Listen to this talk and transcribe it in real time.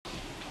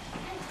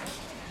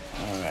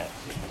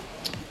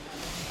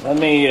Let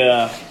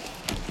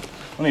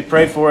me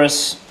pray for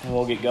us, and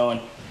we'll get going.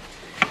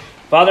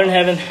 Father in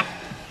heaven,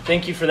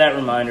 thank you for that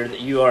reminder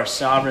that you are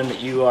sovereign, that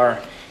you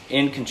are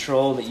in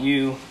control, that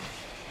you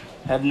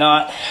have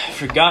not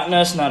forgotten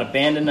us, not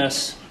abandoned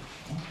us,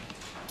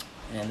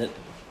 and that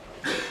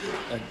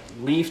a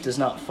leaf does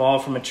not fall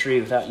from a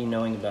tree without you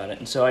knowing about it.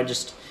 And so I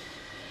just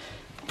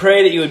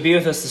pray that you would be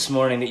with us this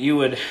morning, that you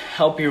would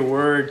help your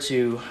word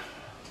to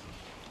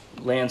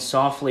land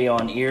softly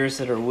on ears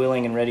that are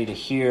willing and ready to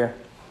hear,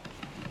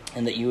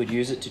 and that you would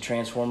use it to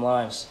transform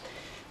lives.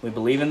 We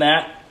believe in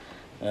that.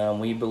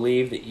 We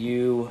believe that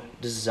you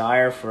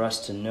desire for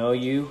us to know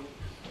you,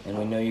 and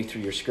we know you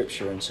through your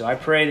scripture. And so I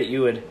pray that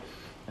you would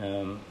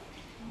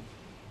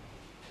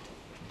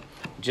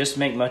just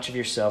make much of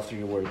yourself through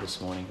your word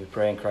this morning. We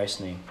pray in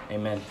Christ's name.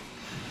 Amen.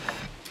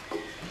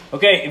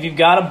 Okay, if you've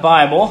got a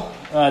Bible,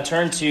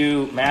 turn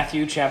to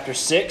Matthew chapter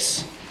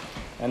 6.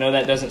 I know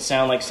that doesn't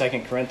sound like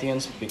 2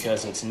 Corinthians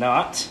because it's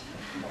not.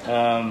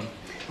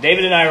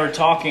 David and I were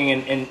talking,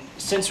 and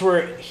since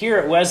we're here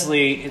at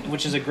Wesley,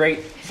 which is a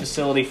great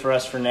facility for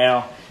us for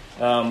now,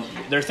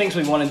 there are things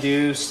we want to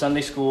do,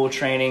 Sunday school,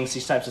 trainings,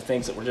 these types of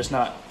things that we're just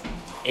not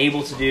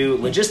able to do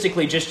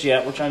logistically just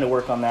yet. We're trying to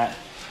work on that,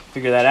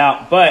 figure that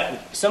out.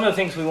 But some of the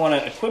things we want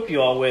to equip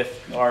you all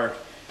with are,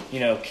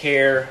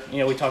 care.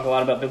 We talk a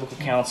lot about biblical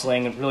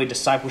counseling and really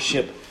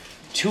discipleship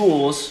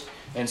tools.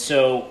 And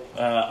so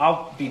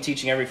I'll be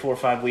teaching every 4 or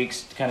 5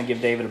 weeks to kind of give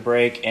David a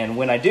break. And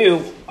when I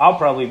do, I'll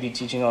probably be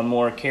teaching on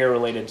more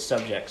care-related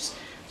subjects.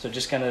 So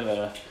just kind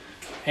of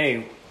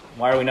hey,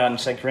 why are we not in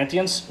 2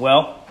 Corinthians?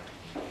 Well,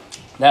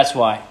 that's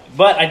why.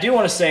 But I do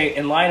want to say,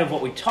 in light of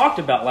what we talked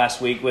about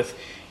last week with,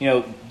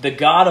 the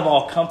God of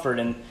all comfort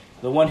and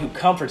the one who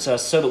comforts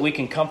us so that we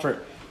can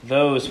comfort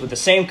those with the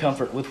same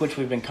comfort with which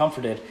we've been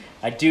comforted,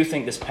 I do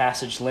think this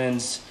passage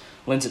lends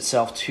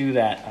itself to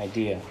that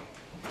idea.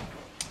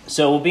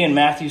 So we'll be in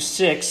Matthew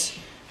 6,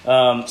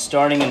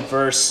 starting in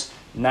verse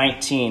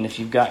 19, if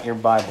you've got your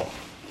Bible.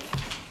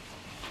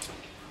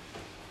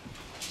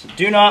 So,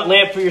 do not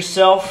lay up for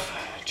yourself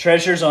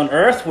treasures on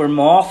earth where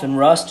moth and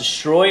rust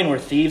destroy and where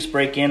thieves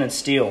break in and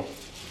steal.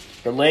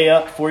 But lay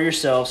up for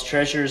yourselves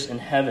treasures in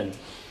heaven,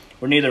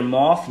 where neither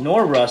moth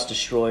nor rust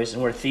destroys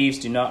and where thieves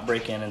do not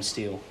break in and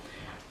steal.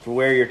 For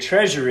where your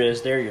treasure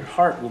is, there your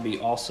heart will be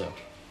also.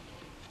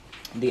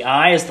 The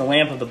eye is the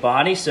lamp of the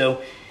body,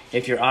 so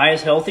if your eye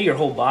is healthy, your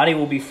whole body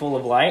will be full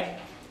of light.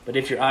 But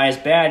if your eye is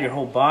bad, your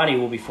whole body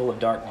will be full of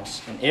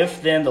darkness. And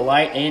if then the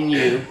light in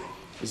you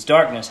is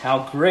darkness,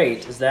 how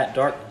great is that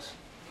darkness?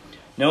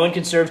 No one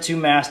can serve two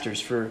masters,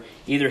 for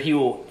either he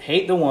will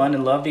hate the one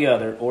and love the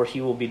other, or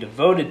he will be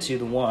devoted to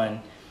the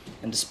one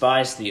and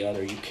despise the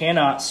other. You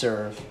cannot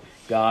serve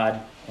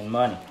God and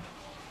money.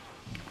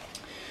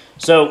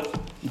 So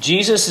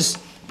this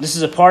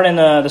is a part in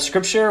the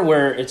scripture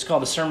where it's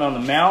called the Sermon on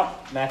the Mount,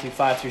 Matthew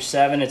 5 through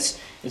 7. It's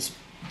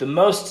the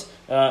most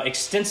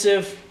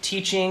extensive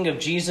teaching of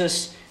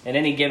Jesus at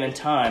any given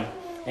time.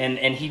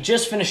 And he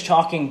just finished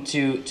talking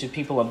to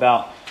people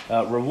about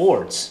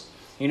rewards.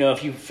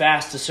 If you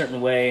fast a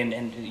certain way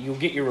and you'll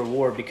get your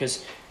reward,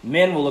 because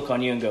men will look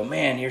on you and go,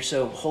 man, you're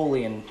so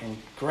holy and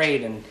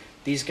great. And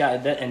these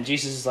guys, and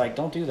Jesus is like,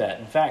 don't do that.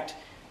 In fact,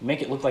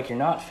 make it look like you're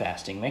not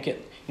fasting. Make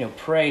it,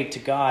 pray to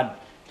God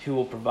who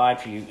will provide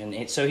for you.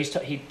 And so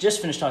he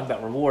just finished talking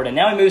about reward. And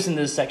now he moves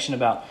into this section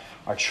about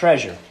our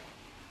treasure.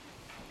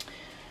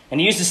 And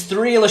he uses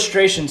 3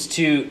 illustrations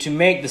to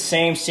make the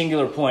same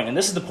singular point. And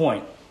this is the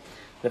point,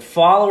 that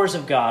followers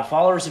of God,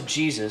 followers of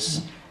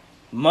Jesus,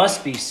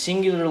 must be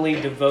singularly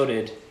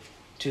devoted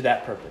to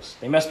that purpose.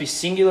 They must be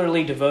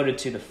singularly devoted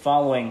to the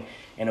following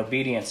and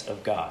obedience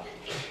of God,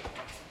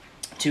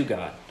 to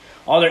God.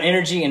 All their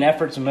energy and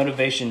efforts and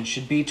motivation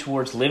should be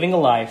towards living a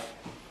life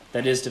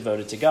that is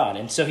devoted to God.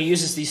 And so he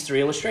uses these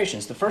 3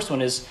 illustrations. The first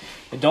one is,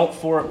 don't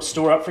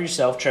store up for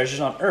yourself treasures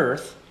on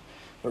earth,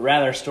 but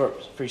rather store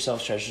up for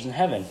yourselves treasures in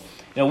heaven.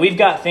 We've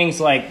got things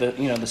like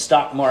the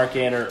stock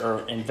market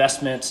or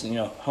investments,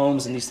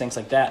 homes and these things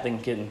like that. They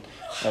can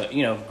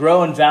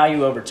grow in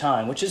value over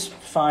time, which is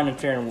fine and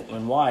fair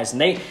and wise.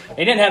 And they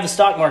didn't have the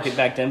stock market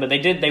back then, but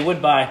they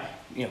would buy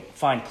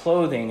fine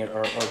clothing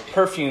or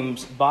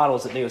perfumes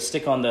bottles that they would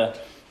stick on the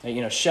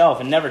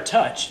shelf and never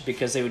touch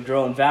because they would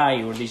grow in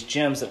value, or these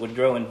gems that would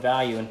grow in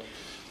value.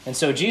 And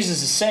so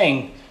Jesus is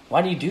saying,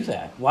 why do you do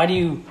that? Why do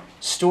you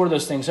store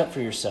those things up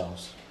for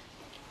yourselves?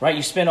 Right,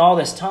 you spend all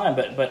this time,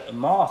 but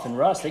moth and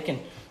rust, they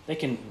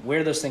can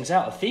wear those things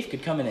out. A thief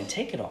could come in and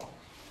take it all.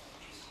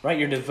 Right,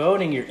 you're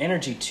devoting your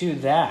energy to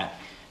that,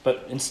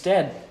 but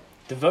instead,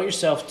 devote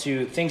yourself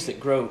to things that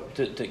grow,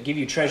 to give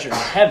you treasure in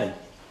heaven.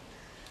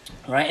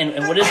 Right,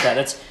 and what is that?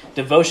 That's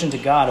devotion to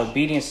God,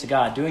 obedience to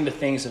God, doing the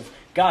things of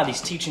God.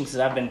 These teachings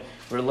that I've been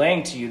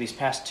relaying to you these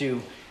past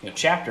 2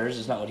 chapters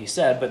is not what he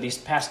said, but these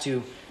past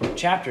 2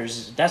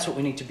 chapters, that's what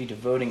we need to be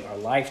devoting our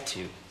life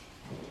to.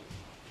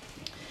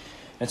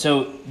 And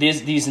so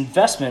these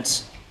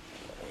investments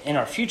in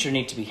our future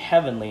need to be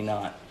heavenly,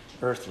 not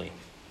earthly.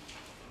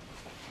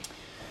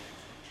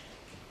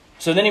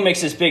 So then he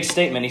makes this big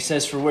statement. He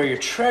says, for where your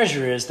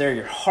treasure is, there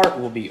your heart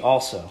will be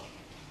also.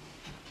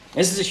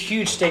 This is a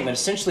huge statement.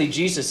 Essentially,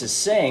 Jesus is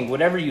saying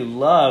whatever you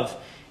love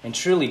and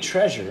truly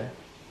treasure,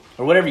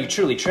 or whatever you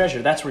truly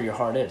treasure, that's where your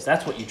heart is.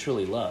 That's what you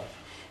truly love.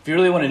 If you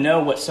really want to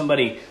know what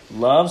somebody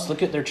loves,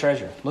 look at their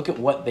treasure. Look at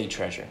what they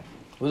treasure.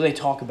 What do they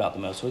talk about the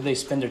most? What do they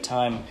spend their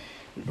time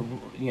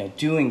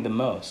doing the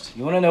most?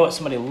 You want to know what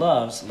somebody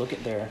loves, look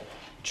at their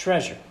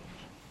treasure.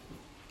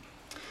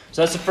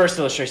 So that's the first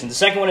illustration. The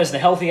second one is the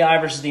healthy eye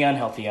versus the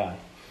unhealthy eye.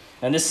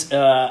 And this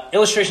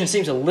illustration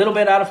seems a little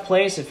bit out of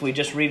place if we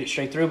just read it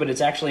straight through, but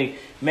it's actually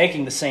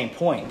making the same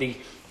point.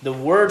 The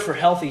word for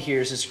healthy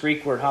here is this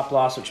Greek word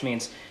haplos, which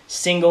means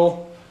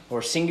single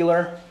or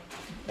singular.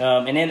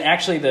 And then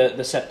actually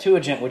the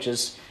Septuagint, which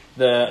is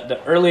the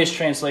earliest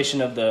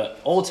translation of the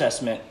Old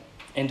Testament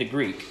into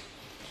Greek.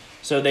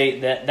 So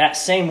that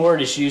same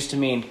word is used to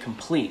mean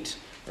complete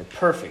or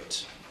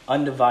perfect,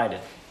 undivided.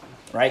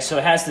 Right? So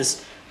it has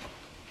this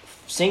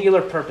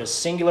singular purpose,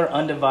 singular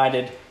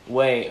undivided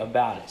way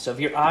about it. So if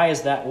your eye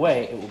is that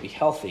way, it will be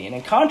healthy. And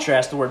in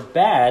contrast, the word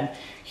bad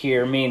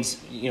here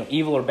means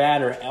evil or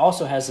bad, or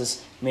also has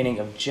this meaning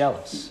of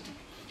jealous.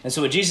 And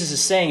so what Jesus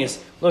is saying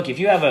is, look, if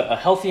you have a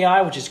healthy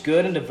eye, which is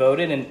good and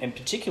devoted, and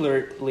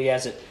particularly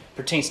as it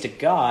pertains to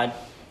God,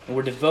 and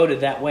we're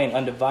devoted that way and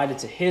undivided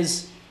to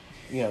His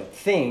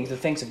things, the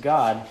things of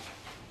God,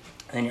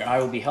 then your eye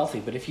will be healthy.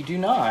 But if you do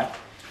not,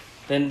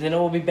 then it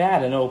will be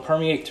bad, and it will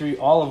permeate through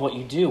all of what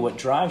you do. What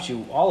drives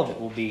you, all of it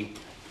will be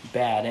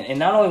bad. And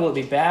not only will it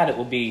be bad, there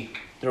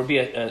will be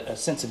a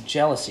sense of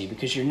jealousy,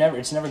 because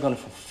it's never going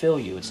to fulfill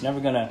you. It's never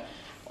going to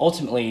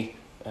ultimately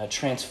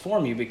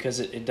transform you, because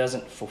it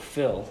doesn't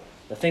fulfill.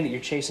 The thing that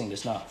you're chasing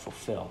does not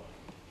fulfill.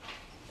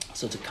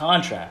 So it's a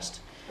contrast.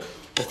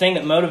 The thing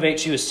that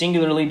motivates you is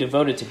singularly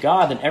devoted to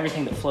God, then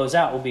everything that flows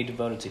out will be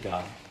devoted to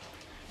God.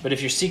 But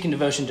if you're seeking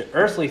devotion to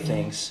earthly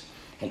things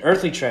and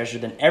earthly treasure,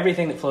 then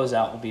everything that flows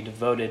out will be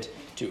devoted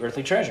to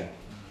earthly treasure.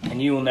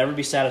 And you will never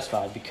be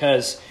satisfied,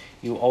 because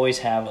you will always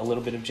have a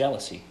little bit of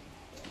jealousy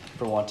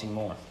for wanting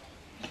more.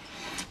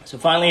 So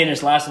finally, in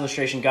his last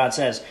illustration, God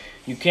says,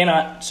 you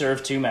cannot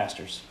serve two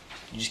masters.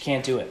 You just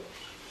can't do it.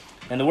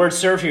 And the word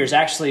serve here is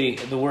actually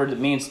the word that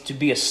means to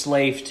be a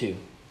slave to.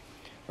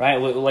 Right?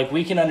 Like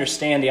we can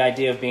understand the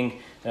idea of being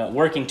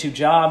working two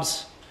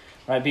jobs,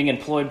 right? Being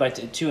employed by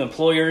two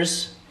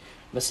employers.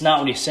 That's not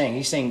what he's saying.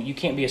 He's saying you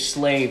can't be a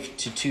slave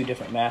to two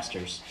different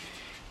masters.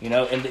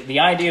 And the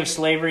idea of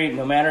slavery,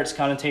 no matter its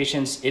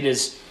connotations, it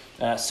is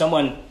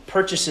someone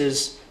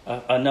purchases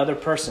another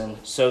person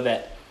so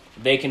that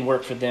they can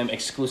work for them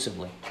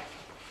exclusively.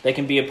 They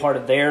can be a part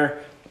of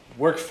their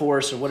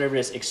workforce or whatever it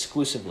is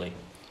exclusively.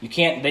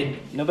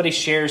 Nobody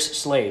shares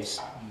slaves,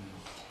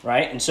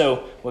 right? And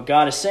so what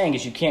God is saying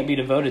is you can't be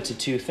devoted to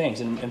two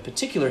things. And in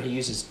particular, he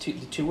uses the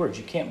two words.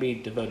 You can't be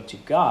devoted to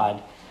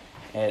God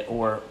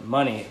or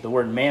money, the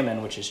word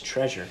mammon, which is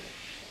treasure.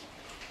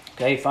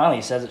 Okay, finally,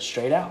 he says it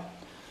straight out.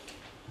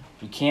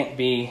 You can't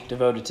be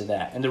devoted to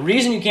that. And the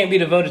reason you can't be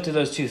devoted to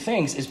those two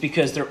things is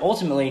because they're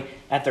ultimately,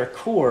 at their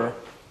core,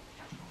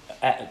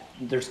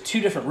 there's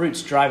two different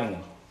roots driving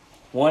them.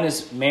 One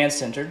is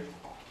man-centered.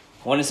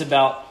 One is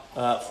about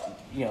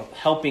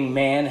helping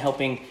man,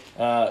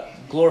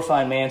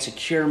 glorifying man,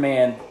 secure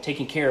man,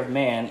 taking care of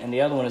man. And the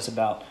other one is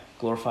about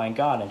glorifying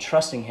God and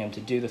trusting Him to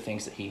do the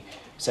things that He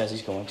says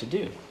He's going to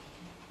do.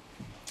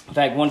 In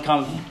fact, one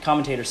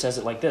commentator says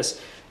it like this: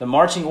 the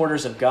marching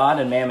orders of God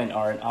and mammon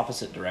are in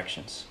opposite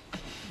directions.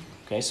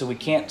 Okay, so we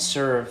can't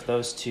serve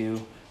those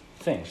two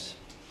things.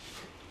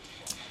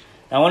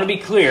 Now, I want to be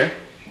clear.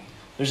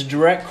 There's a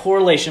direct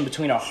correlation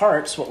between our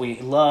hearts, what we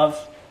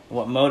love, and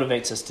what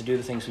motivates us to do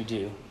the things we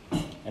do,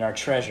 and our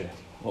treasure,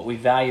 what we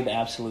value the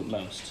absolute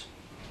most.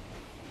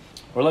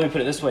 Or let me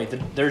put it this way.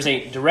 There's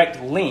a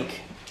direct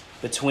link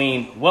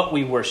between what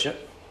we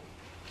worship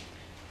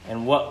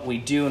and what we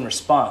do in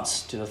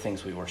response to the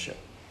things we worship.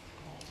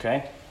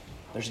 Okay?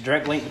 There's a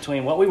direct link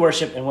between what we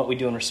worship and what we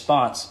do in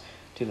response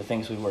to the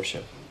things we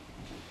worship.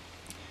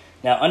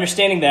 Now,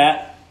 understanding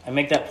that, I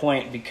make that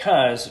point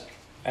because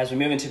as we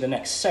move into the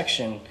next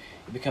section,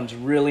 it becomes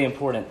really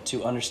important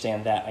to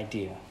understand that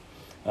idea.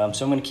 So I'm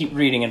going to keep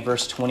reading in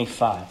verse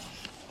 25.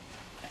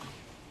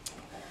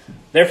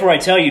 Therefore I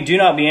tell you, do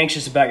not be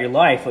anxious about your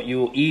life, what you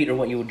will eat or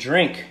what you will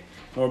drink,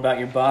 nor about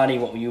your body,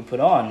 what you will put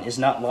on. Is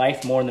not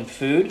life more than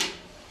food,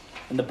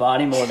 and the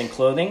body more than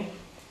clothing?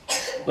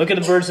 Look at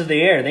the birds of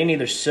the air. They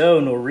neither sow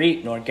nor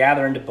reap nor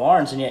gather into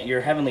barns, and yet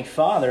your heavenly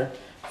Father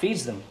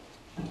feeds them.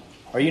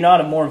 Are you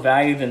not of more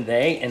value than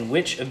they? And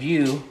which of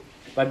you,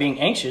 by being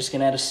anxious,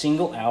 can add a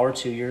single hour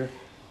to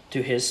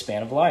his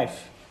span of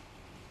life?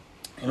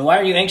 And why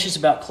are you anxious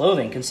about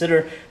clothing?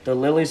 Consider the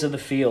lilies of the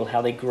field,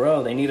 how they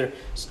grow. They neither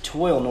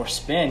toil nor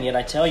spin. Yet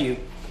I tell you,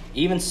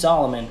 even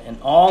Solomon in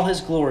all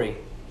his glory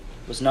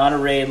was not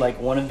arrayed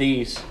like one of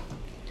these.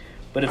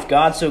 But if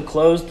God so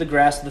clothes the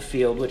grass of the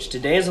field, which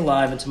today is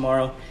alive and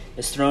tomorrow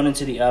is thrown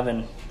into the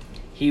oven,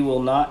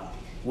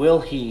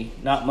 will he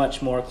not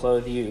much more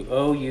clothe you,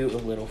 O you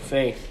of little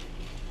faith?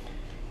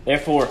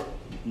 Therefore,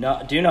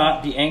 do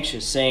not be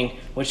anxious, saying,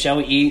 what shall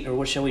we eat, or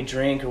what shall we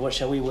drink, or what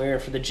shall we wear?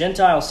 For the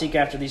Gentiles seek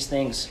after these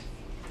things.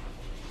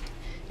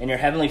 and your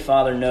heavenly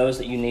Father knows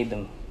that you need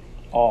them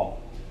all.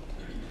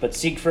 But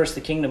seek first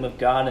the kingdom of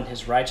God and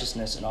his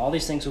righteousness, and all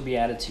these things will be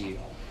added to you.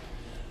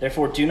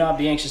 Therefore, do not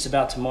be anxious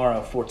about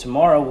tomorrow, for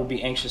tomorrow will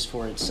be anxious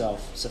for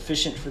itself.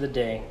 Sufficient for the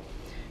day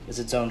is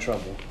its own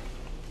trouble.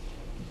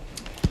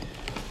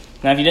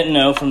 Now, if you didn't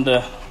know, from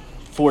the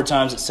 4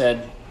 times it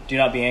said, do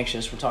not be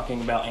anxious, we're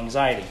talking about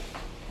anxiety.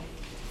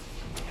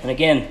 And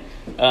again,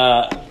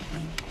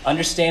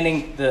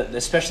 understanding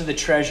especially the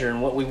treasure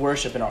and what we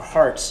worship in our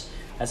hearts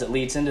as it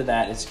leads into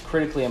that is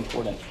critically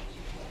important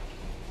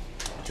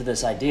to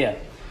this idea.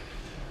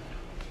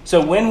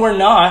 So when we're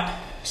not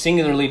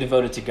singularly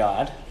devoted to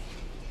God,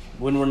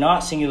 the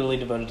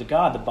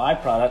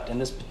byproduct in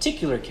this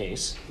particular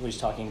case what he's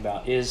talking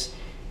about is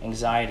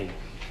anxiety.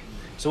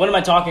 So what am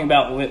I talking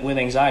about with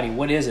anxiety?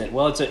 What is it?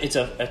 Well, it's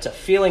a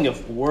feeling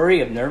of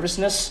worry, of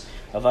nervousness,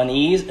 of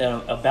unease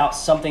about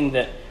something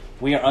that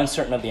we are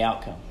uncertain of the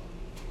outcome.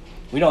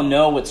 We don't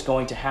know what's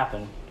going to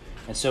happen,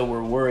 and so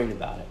we're worried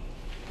about it.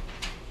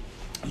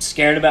 I'm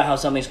scared about how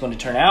something's going to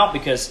turn out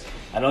because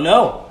I don't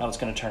know how it's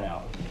going to turn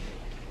out.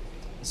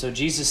 So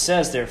Jesus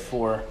says,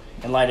 therefore,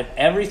 in light of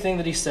everything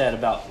that he said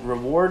about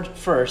reward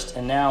first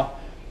and now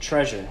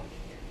treasure,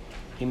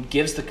 he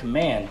gives the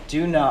command,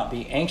 do not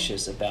be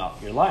anxious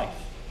about your life,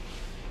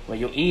 what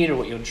you'll eat or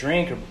what you'll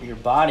drink or your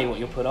body, what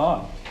you'll put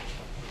on.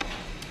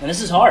 And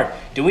this is hard.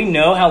 Do we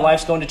know how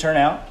life's going to turn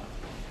out?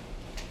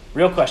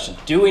 Real question.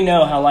 Do we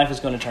know how life is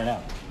going to turn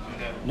out?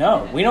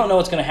 No. We don't know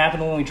what's going to happen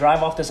when we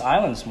drive off this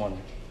island this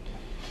morning.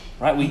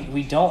 Right?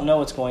 We don't know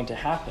what's going to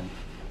happen.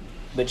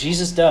 But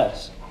Jesus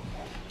does.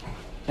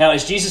 Now,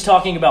 is Jesus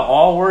talking about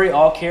all worry,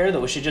 all care, that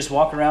we should just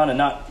walk around and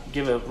not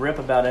give a rip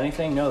about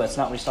anything? No, that's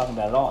not what he's talking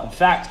about at all. In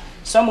fact,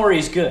 some worry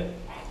is good.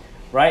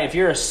 Right? If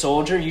you're a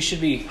soldier, you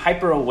should be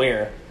hyper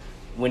aware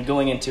when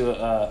going into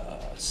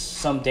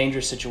some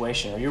dangerous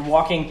situation. Or you're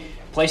walking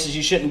places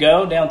you shouldn't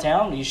go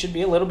downtown, you should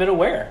be a little bit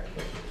aware.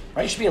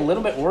 Right? You should be a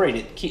little bit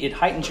worried. It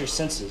heightens your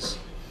senses.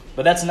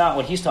 But that's not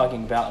what he's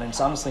talking about, and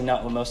it's honestly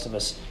not what most of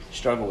us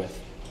struggle with.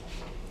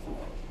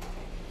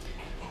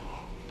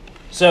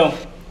 So,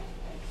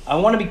 I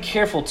want to be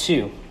careful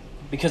too,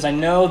 because I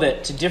know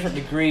that to different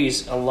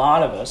degrees, a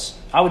lot of us,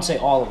 I would say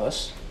all of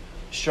us,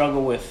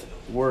 struggle with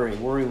worry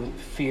with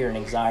fear and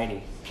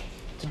anxiety.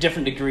 To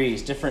different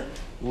degrees, different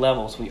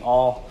levels, we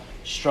all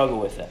struggle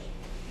with it.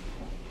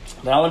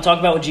 But I want to talk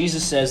about what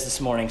Jesus says this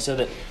morning so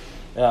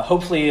that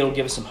hopefully it'll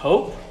give us some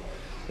hope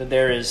that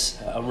there is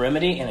a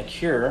remedy and a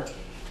cure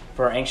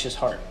for our anxious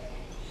heart.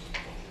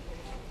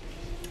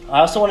 I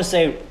also want to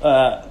say,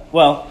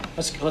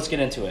 let's get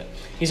into it.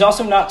 He's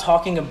also not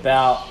talking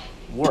about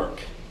work.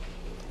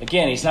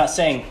 Again, he's not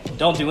saying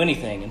don't do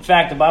anything. In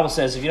fact, the Bible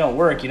says if you don't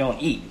work, you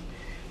don't eat.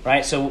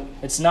 Right? So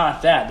it's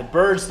not that. The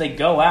birds, they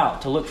go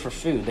out to look for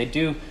food. They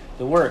do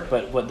the work.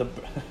 But what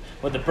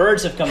the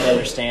birds have come to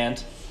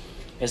understand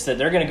is that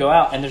they're going to go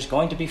out and there's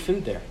going to be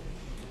food there.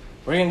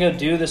 We're going to go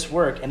do this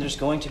work and there's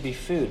going to be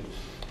food.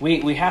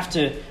 We have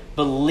to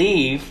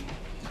believe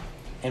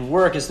and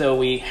work as though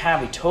we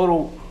have a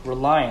total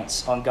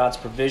reliance on God's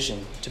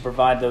provision to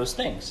provide those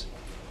things.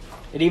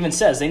 It even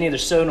says, they neither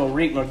sow nor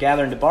reap nor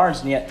gather into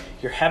barns, and yet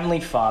your heavenly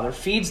Father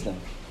feeds them.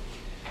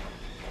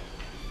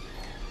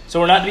 So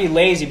we're not to be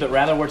lazy, but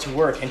rather we're to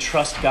work and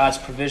trust God's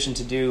provision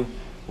to do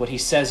what he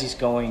says he's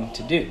going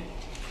to do,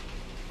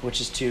 which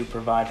is to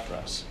provide for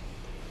us.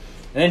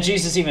 And then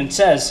Jesus even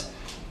says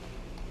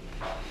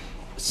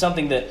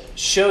something that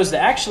shows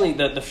that actually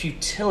the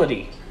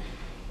futility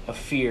of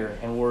fear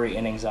and worry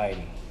and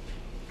anxiety.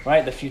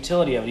 Right? The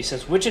futility of it. He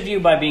says, which of you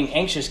by being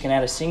anxious can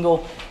add a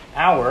single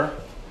hour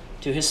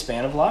to his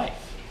span of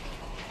life?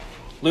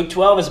 Luke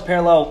 12 is a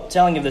parallel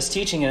telling of this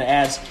teaching, and it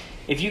adds,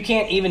 if you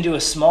can't even do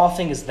a small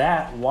thing as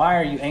that, why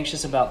are you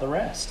anxious about the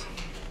rest?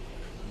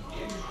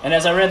 And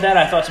as I read that,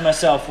 I thought to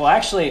myself, well,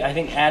 actually, I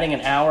think adding an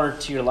hour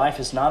to your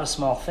life is not a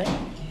small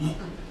thing.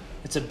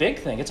 It's a big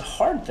thing. It's a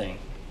hard thing.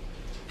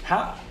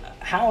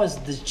 How is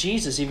this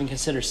Jesus even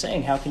consider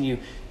saying, how can you,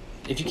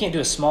 if you can't do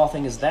a small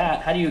thing as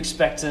that, how do you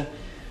expect to,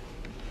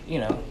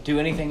 do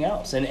anything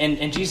else?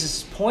 And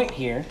Jesus' point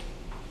here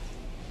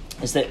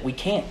is that we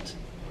can't.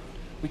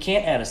 We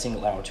can't add a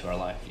single hour to our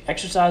life.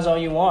 Exercise all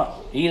you want.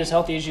 Eat as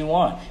healthy as you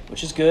want,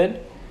 which is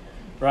good,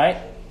 right?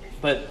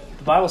 But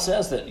the Bible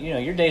says that,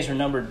 your days are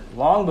numbered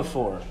long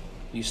before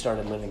you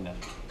started living them.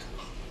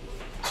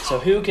 So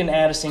who can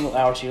add a single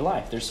hour to your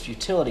life? There's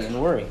futility and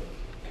worry.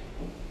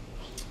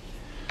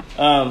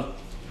 Have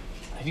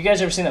you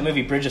guys ever seen that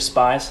movie, Bridge of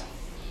Spies?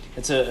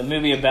 It's a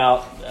movie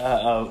about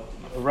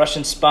a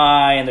Russian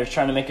spy, and they're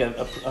trying to make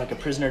a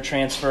prisoner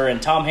transfer, and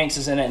Tom Hanks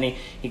is in it, and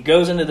he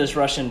goes into this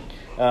Russian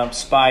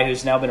spy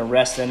who's now been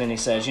arrested, and he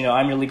says,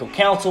 I'm your legal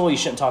counsel, you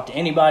shouldn't talk to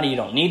anybody, you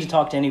don't need to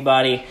talk to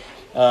anybody,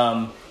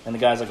 and the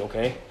guy's like,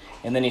 okay,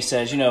 and then he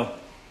says,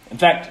 in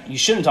fact, you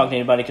shouldn't talk to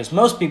anybody because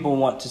most people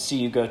want to see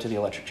you go to the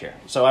electric chair,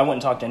 so I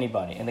wouldn't talk to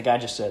anybody, and the guy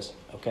just says,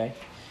 okay,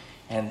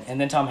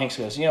 and then Tom Hanks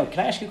goes, can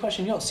I ask you a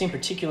question? You don't seem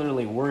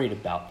particularly worried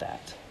about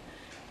that,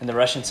 and the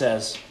Russian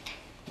says,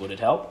 would it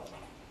help?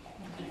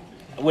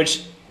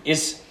 Which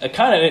is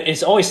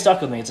it's always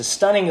stuck with me. It's a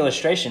stunning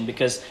illustration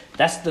because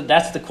that's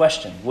the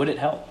question. Would it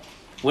help?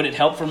 Would it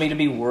help for me to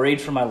be worried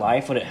for my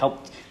life? Would it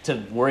help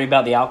to worry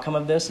about the outcome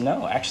of this?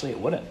 No, actually it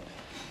wouldn't.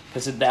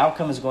 Because the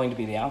outcome is going to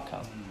be the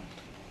outcome.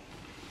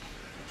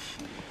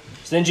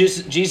 So then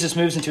Jesus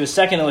moves into a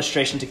second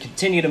illustration to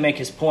continue to make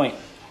his point.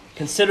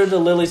 Consider the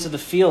lilies of the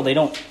field. They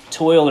don't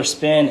toil or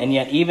spin, and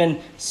yet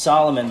even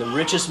Solomon, the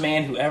richest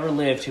man who ever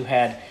lived, who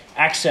had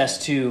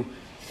access to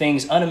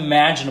things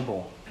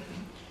unimaginable,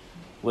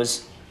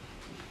 was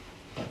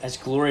as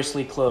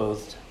gloriously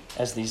clothed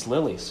as these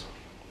lilies.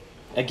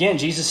 Again,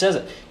 Jesus says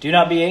it. Do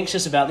not be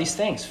anxious about these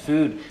things,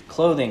 food,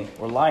 clothing,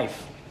 or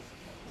life.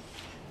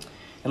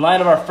 In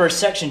light of our first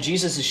section,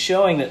 Jesus is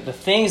showing that the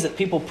things that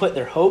people put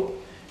their hope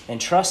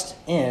and trust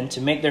in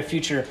to make their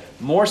future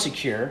more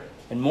secure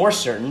and more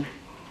certain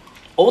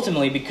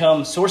ultimately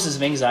become sources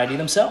of anxiety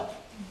themselves.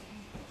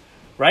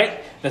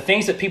 Right? The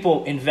things that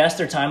people invest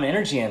their time and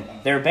energy in,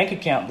 their bank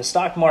account, the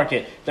stock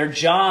market, their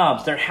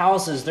jobs, their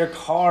houses, their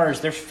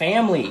cars, their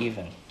family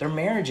even, their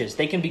marriages,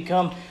 they can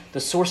become the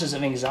sources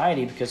of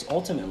anxiety because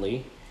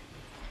ultimately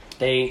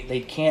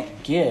they can't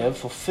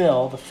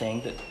fulfill the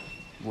thing that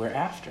we're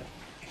after.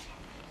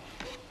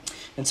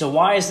 And so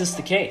why is this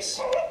the case?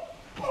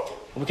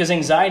 Well, because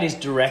anxiety is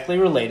directly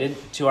related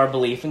to our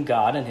belief in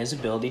God and his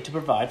ability to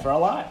provide for our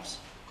lives.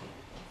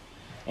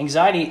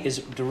 Anxiety is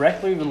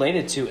directly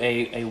related to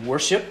a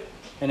worship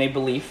and a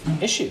belief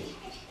issue.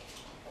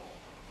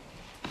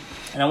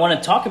 And I want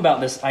to talk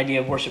about this idea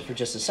of worship for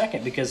just a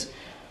second because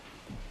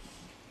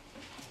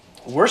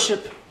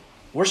worship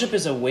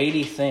is a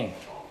weighty thing.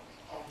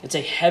 It's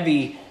a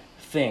heavy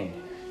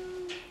thing.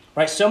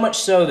 Right? So much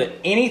so that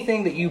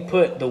anything that you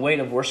put the weight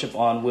of worship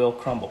on will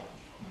crumble.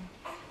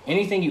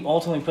 Anything you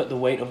ultimately put the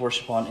weight of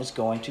worship on is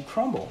going to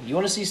crumble. You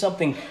want to see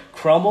something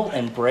crumble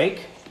and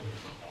break?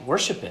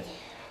 Worship it.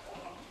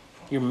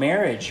 Your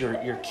marriage,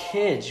 your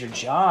kids, your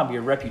job,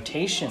 your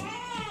reputation,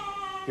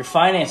 your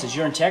finances,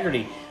 your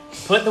integrity.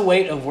 Put the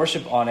weight of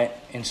worship on it,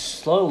 and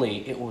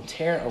slowly it will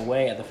tear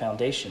away at the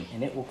foundation,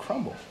 and it will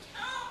crumble.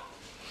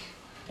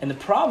 And the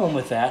problem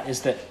with that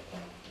is that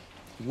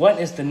what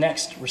is the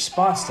next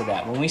response to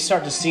that? When we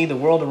start to see the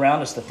world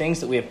around us, the things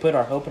that we have put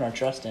our hope and our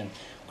trust in,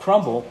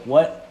 crumble,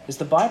 what is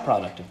the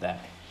byproduct of that?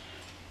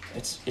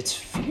 It's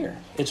fear,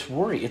 it's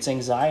worry, it's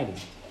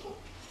anxiety.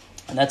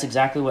 And that's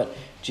exactly what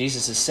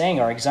Jesus is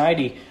saying. Our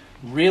anxiety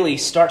really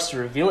starts to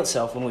reveal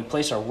itself when we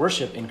place our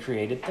worship in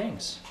created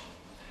things.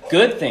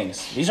 Good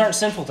things. These aren't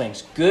sinful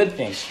things. Good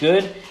things.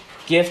 Good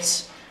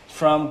gifts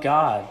from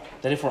God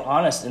that, if we're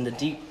honest, in the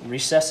deep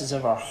recesses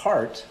of our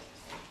heart,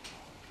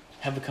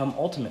 have become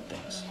ultimate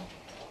things.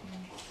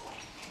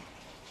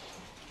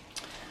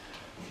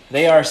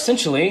 They are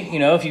essentially,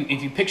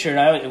 if you picture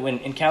it, when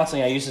in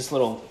counseling I use this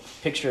little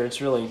picture.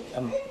 It's really,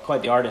 I'm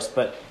quite the artist,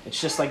 but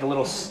it's just like a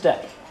little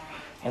step.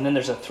 And then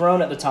there's a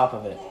throne at the top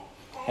of it.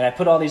 And I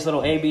put all these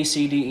little A, B,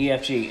 C, D, E,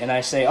 F, G. And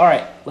I say, all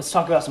right, let's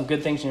talk about some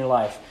good things in your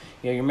life.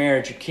 Your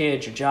marriage, your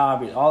kids, your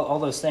job, all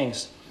those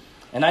things.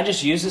 And I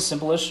just use this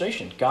simple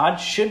illustration. God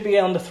should be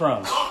on the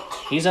throne.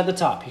 He's at the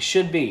top. He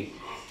should be.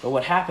 But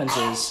what happens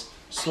is,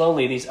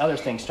 slowly these other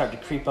things start to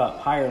creep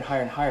up higher and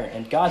higher and higher.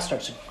 And God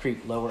starts to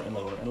creep lower and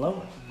lower and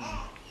lower.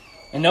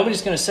 And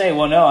nobody's going to say,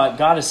 well, no,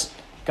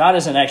 God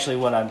isn't actually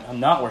what I'm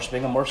not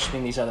worshiping. I'm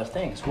worshiping these other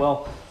things.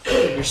 Well,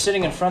 you're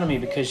sitting in front of me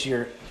because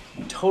you're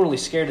totally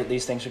scared that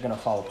these things are going to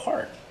fall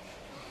apart.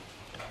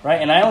 Right?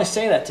 And I only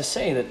say that to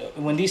say that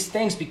when these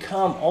things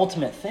become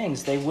ultimate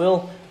things, they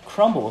will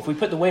crumble. If we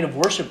put the weight of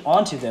worship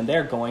onto them,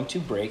 they're going to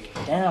break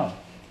down.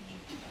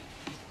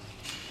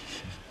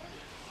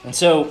 And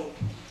so,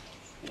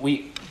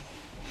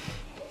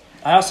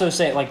 I also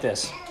say it like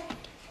this.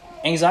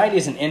 Anxiety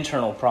is an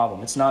internal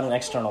problem. It's not an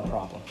external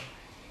problem.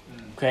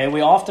 Okay?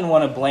 We often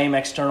want to blame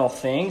external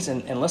things.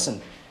 And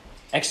listen,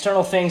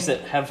 external things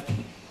that have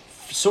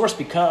first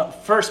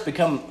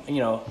become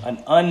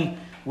an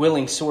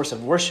unwilling source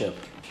of worship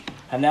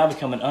have now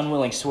become an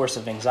unwilling source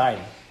of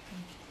anxiety.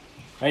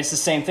 Right? It's the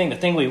same thing. The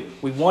thing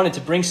we wanted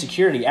to bring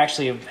security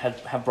actually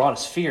have brought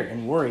us fear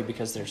and worry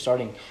because they're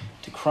starting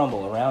to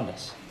crumble around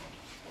us.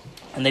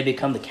 And they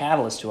become the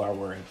catalyst to our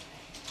worry.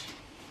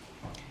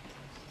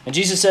 And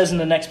Jesus says in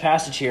the next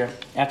passage here,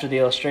 after the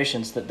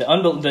illustrations, that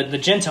the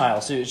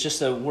Gentiles, so it's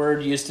just a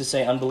word used to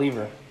say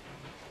unbeliever,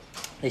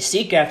 they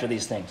seek after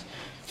these things.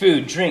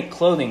 Food, drink,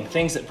 clothing,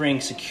 things that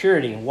bring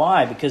security.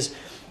 Why? Because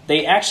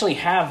they actually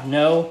have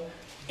no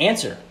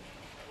answer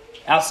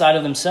outside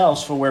of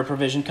themselves for where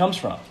provision comes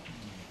from.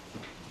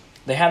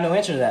 They have no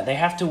answer to that. They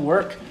have to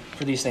work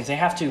for these things. They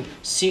have to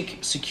seek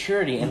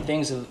security in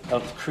things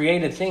of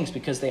created things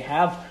because they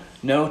have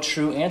no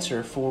true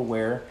answer for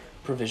where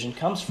provision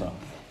comes from.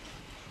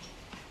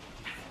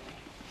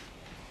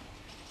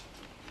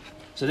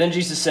 So then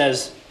Jesus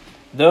says,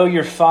 though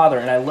your Father,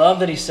 and I love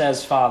that he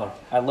says Father.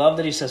 I love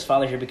that he says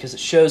Father here because it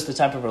shows the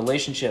type of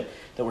relationship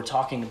that we're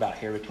talking about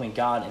here between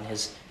God and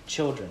his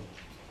children.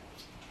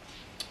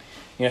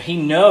 He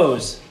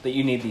knows that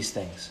you need these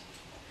things.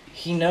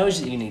 He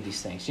knows that you need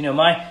these things.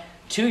 My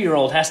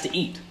 2-year-old has to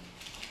eat.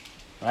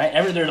 right?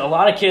 There's a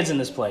lot of kids in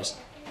this place.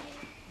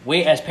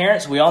 We, as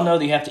parents, we all know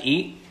that you have to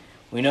eat.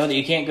 We know that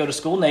you can't go to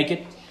school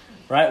naked,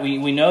 right?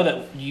 We know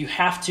that you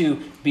have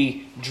to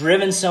be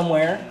driven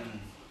somewhere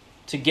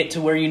to get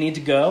to where you need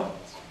to go.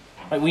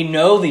 Right? We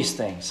know these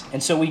things.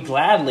 And so we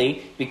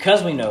gladly,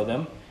 because we know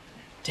them,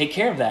 take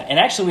care of that. And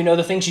actually, we know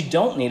the things you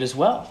don't need as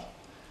well.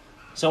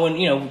 So when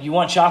you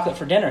want chocolate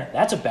for dinner,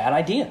 that's a bad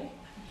idea.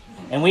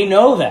 And we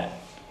know that.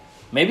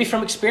 Maybe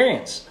from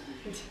experience.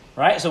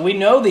 Right? So we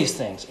know these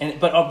things.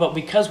 But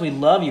because we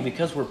love you,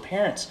 because we're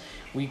parents,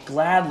 we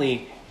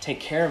gladly take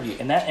care of you.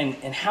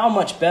 And how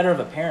much better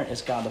of a parent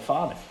is God the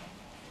Father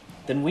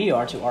than we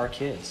are to our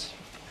kids?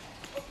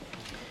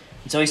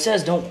 And so he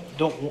says,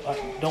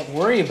 don't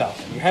worry about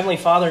them. Your Heavenly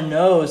Father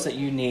knows that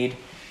you need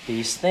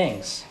these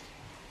things.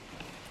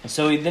 And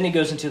so then he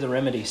goes into the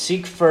remedy.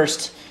 Seek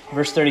first,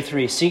 verse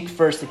 33, seek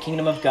first the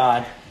kingdom of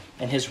God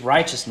and his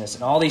righteousness,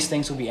 and all these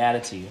things will be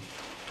added to you.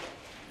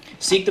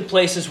 Seek the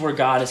places where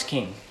God is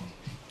king.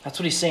 That's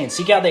what he's saying.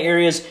 Seek out the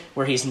areas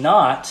where he's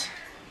not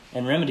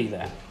and remedy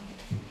that.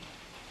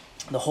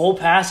 The whole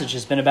passage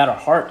has been about our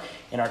heart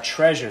and our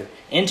treasure,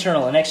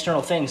 internal and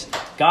external things.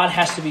 God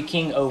has to be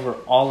king over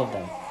all of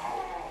them.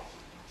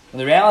 And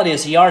the reality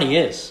is he already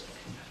is.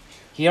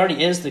 He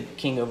already is the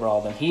king over all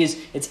of them.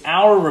 It's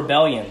our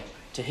rebellion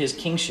to his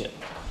kingship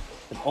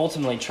that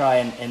ultimately try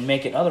and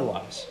make it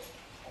otherwise.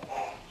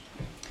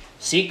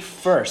 Seek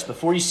first,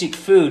 before you seek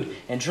food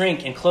and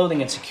drink and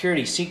clothing and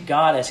security, seek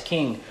God as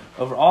king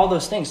over all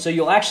those things, so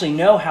you'll actually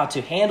know how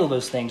to handle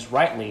those things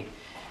rightly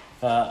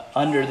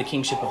under the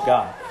kingship of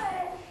God.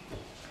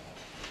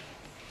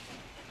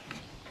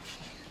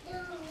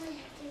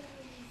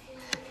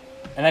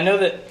 And I know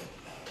that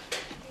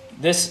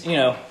this,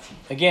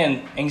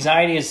 again,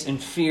 anxiety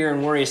and fear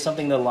and worry is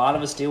something that a lot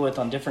of us deal with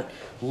on different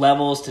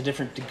levels to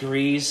different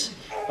degrees.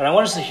 But I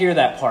want us to hear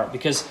that part,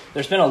 because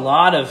there's been a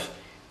lot of,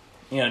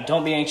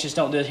 don't be anxious,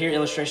 don't do it, here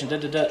illustration,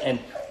 and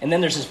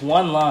then there's this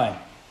one line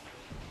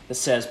that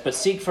says, but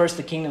seek first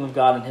the kingdom of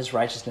God and his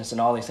righteousness,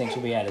 and all these things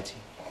will be added to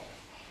you.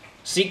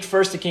 Seek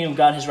first the kingdom of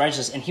God and his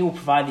righteousness, and he will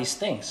provide these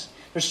things.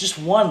 There's just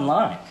one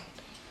line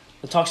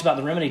that talks about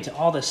the remedy to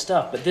all this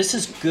stuff, but this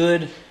is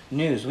good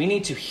news. We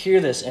need to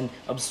hear this and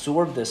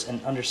absorb this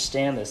and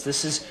understand this.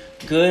 This is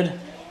good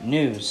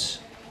news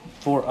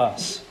for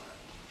us.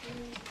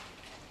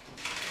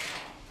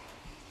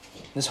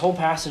 This whole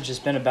passage has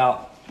been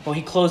about,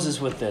 he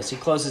closes with this. He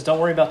closes, don't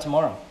worry about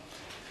tomorrow.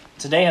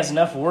 Today has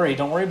enough worry,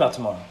 don't worry about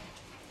tomorrow.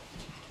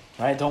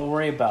 Right? Don't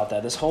worry about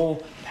that. This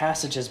whole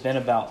passage has been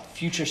about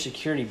future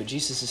security, but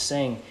Jesus is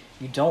saying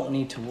you don't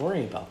need to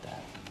worry about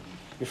that.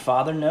 Your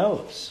Father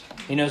knows.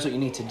 He knows what you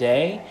need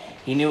today.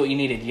 He knew what you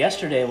needed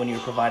yesterday when you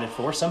were provided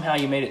for. Somehow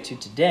you made it to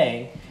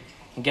today.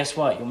 And guess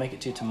what? You'll make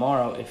it to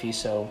tomorrow if he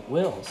so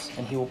wills.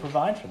 And he will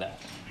provide for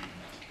that.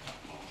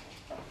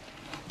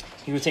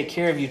 He will take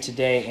care of you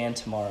today and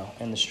tomorrow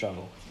in the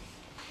struggle.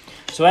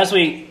 So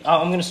I'm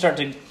going to start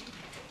to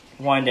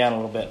wind down a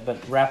little bit,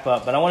 but wrap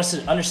up. But I want us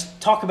to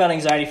talk about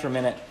anxiety for a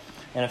minute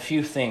and a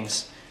few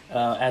things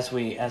as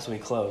we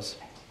close.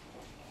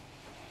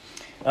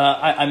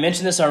 I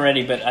mentioned this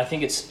already, but I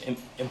think it's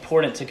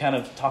important to kind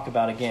of talk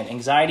about again.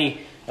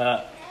 Anxiety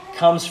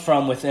comes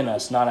from within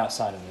us, not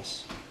outside of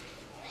us.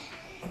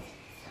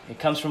 It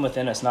comes from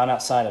within us, not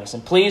outside of us.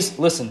 And please,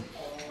 listen,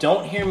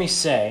 don't hear me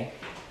say,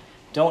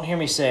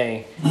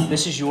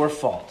 this is your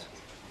fault.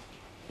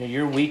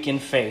 You're weak in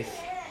faith.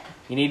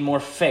 You need more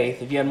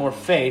faith. If you had more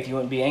faith, you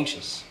wouldn't be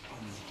anxious.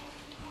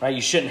 Right?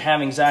 You shouldn't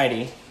have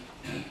anxiety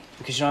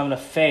because you don't have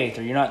enough faith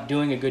or you're not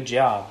doing a good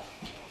job.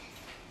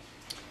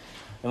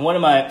 And one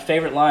of my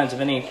favorite lines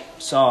of any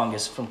song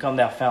is from Come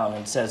Thou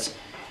Fountain. It says,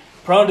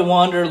 prone to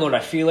wander, Lord, I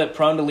feel it,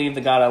 prone to leave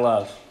the God I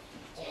love.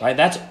 Right?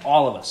 That's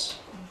all of us.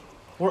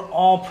 We're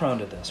all prone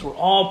to this. We're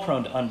all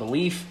prone to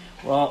unbelief.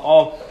 We're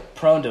all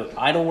prone to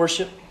idol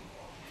worship.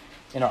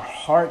 In our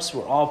hearts,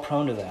 we're all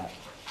prone to that.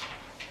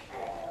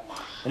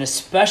 And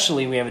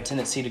especially we have a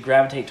tendency to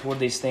gravitate toward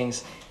these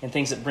things and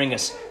things that bring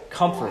us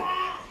comfort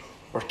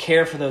or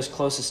care for those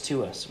closest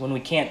to us. When we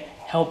can't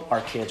help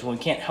our kids, when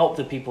we can't help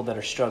the people that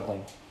are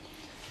struggling,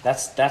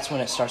 that's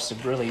when it starts to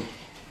really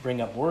bring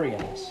up worry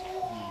in us.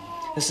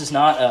 This is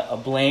not a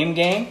blame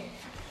game,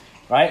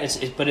 right?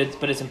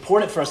 But it's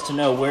important for us to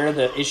know where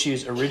the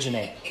issues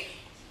originate,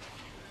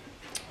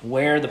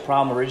 where the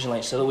problem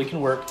originates, so that we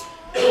can work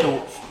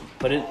to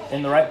put it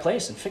in the right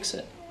place and fix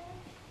it.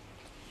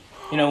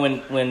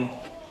 When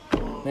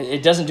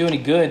it doesn't do any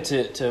good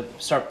to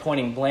start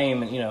pointing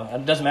blame, and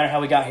it doesn't matter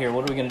how we got here.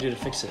 What are we going to do to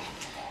fix it?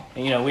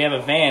 And, we have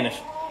a van. If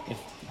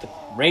the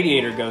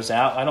radiator goes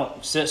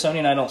out, Sonia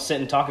and I don't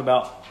sit and talk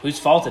about whose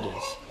fault it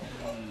is.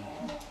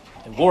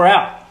 It wore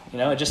out.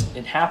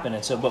 It happened.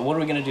 And so, but what are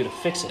we going to do to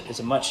fix it? It's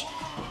a much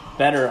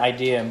better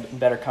idea and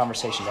better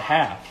conversation to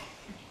have.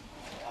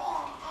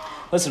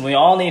 Listen, we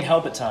all need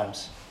help at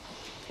times.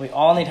 We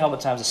all need help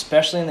at times,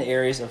 especially in the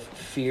areas of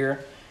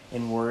fear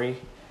and worry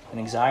and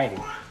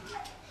anxiety.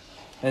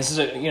 And this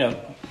is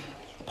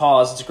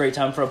pause. It's a great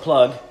time for a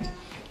plug,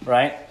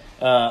 right?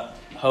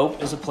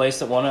 Hope is a place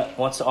that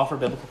wants to offer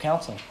biblical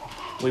counseling.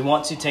 We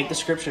want to take the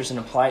scriptures and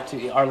apply it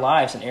to our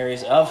lives in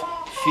areas of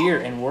fear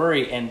and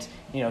worry and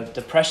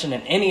depression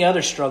and any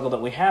other struggle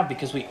that we have,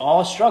 because we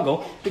all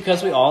struggle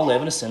because we all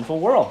live in a sinful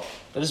world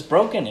that is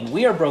broken, and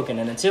we are broken.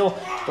 And until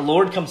the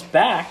Lord comes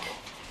back,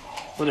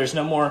 where there's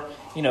no more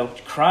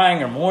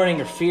crying or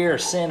mourning or fear or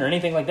sin or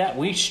anything like that,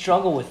 we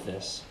struggle with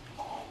this.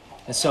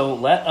 And so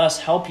let us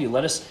help you.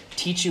 Let us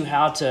teach you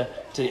how to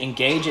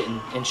engage it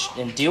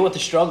and deal with the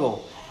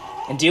struggle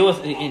and deal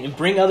with and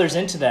bring others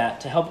into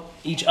that to help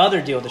each other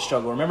deal with the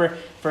struggle. Remember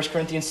 2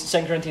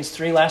 Corinthians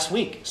 3 last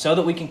week, so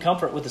that we can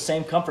comfort with the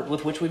same comfort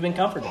with which we've been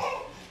comforted.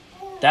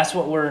 That's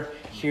what we're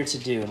here to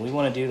do, and we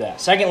want to do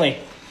that. Secondly,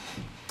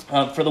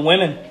 for the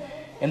women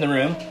in the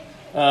room,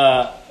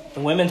 the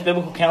Women's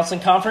Biblical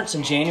Counseling Conference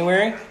in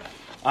January,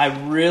 I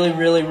really,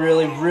 really,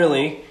 really,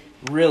 really,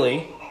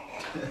 really,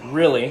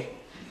 really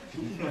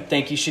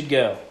think you should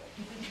go.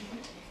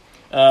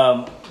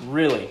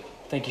 Really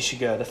think you should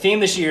go. The theme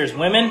this year is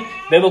Women,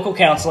 Biblical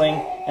Counseling,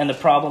 and the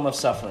Problem of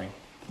Suffering.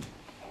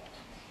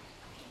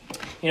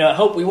 I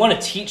hope we want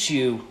to teach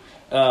you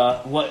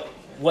what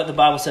the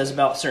Bible says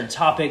about certain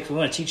topics. We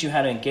want to teach you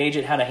how to engage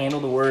it, how to handle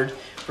the Word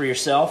for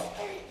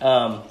yourself.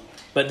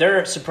 But there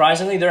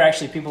are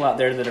actually people out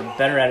there that are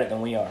better at it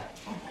than we are.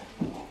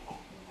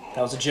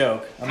 That was a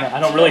joke. I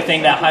don't really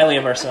think that highly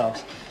of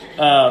ourselves.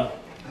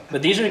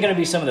 But these are going to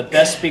be some of the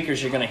best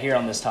speakers you're going to hear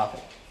on this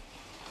topic.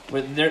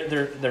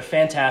 They're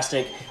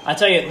fantastic. I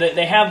tell you,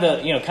 they have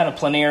the kind of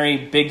plenary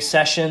big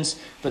sessions,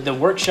 but the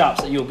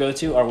workshops that you'll go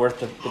to are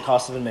worth the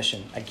cost of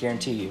admission. I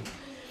guarantee you.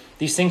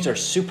 These things are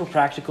super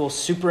practical,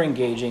 super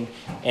engaging,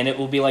 and it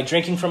will be like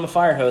drinking from a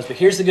fire hose. But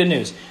here's the good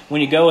news: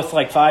 when you go with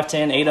like 5,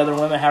 10, 8 other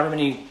women, however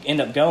many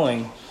end up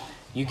going,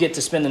 you get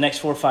to spend the next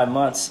 4 or 5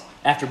 months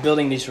after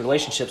building these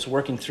relationships,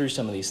 working through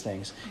some of these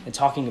things and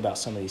talking about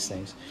some of these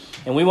things.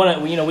 And we want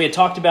to, we had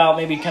talked about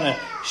maybe kind of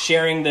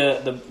sharing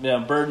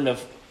the burden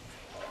of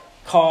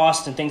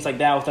cost and things like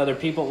that with other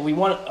people. We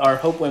want our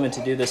Hope Women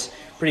to do this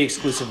pretty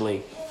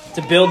exclusively,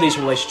 to build these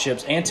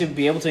relationships and to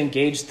be able to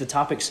engage the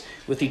topics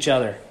with each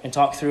other and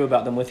talk through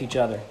about them with each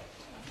other.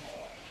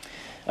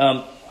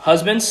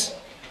 Husbands,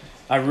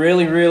 I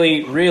really,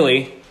 really,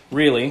 really,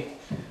 really,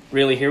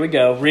 really, here we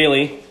go,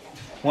 really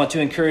want to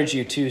encourage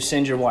you to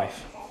send your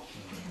wife.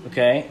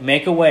 Okay?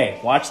 Make a way.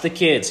 Watch the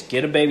kids.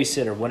 Get a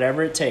babysitter.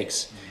 Whatever it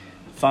takes.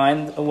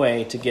 Find a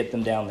way to get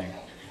them down there.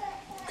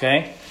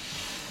 Okay?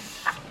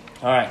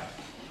 All right.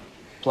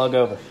 Plug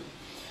over.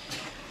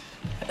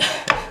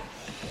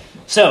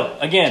 So,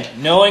 again,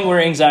 knowing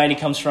where anxiety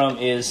comes from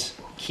is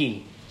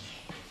key.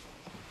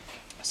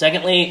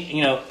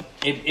 Secondly,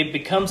 it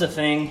becomes a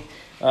thing,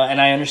 and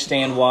I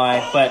understand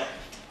why, but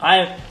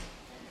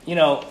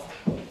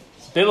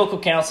biblical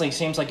counseling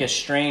seems like a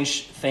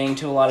strange thing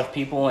to a lot of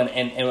people, and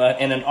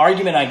an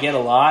argument I get a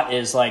lot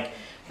is like,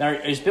 now,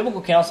 is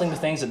biblical counseling the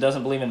things that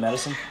doesn't believe in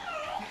medicine?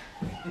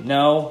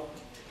 No.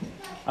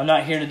 I'm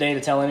not here today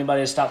to tell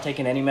anybody to stop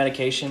taking any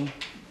medication,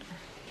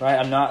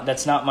 right?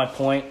 That's not my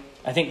point.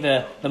 I think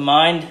the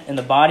mind and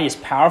the body is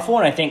powerful,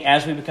 and I think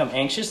as we become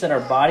anxious, that our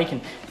body can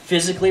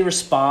physically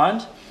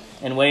respond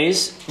in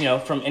ways,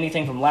 from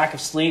anything from lack of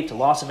sleep to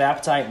loss of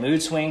appetite,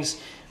 mood swings,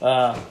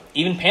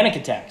 even panic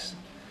attacks.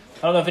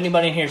 I don't know if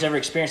anybody in here has ever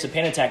experienced a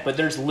panic attack, but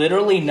there's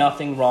literally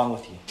nothing wrong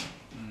with you.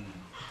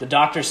 The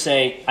doctors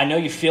say, I know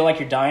you feel like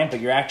you're dying, but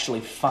you're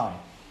actually fine.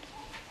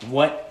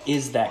 What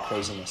is that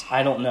craziness?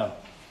 I don't know.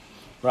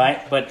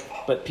 Right?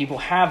 But people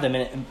have them,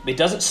 and it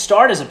doesn't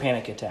start as a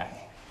panic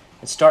attack.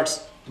 It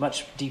starts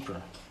much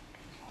deeper.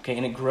 Okay,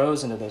 and it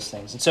grows into those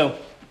things. And so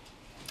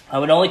I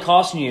would only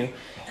caution you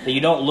that you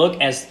don't look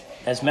as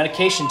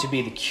medication to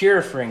be the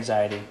cure for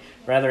anxiety,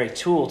 rather a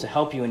tool to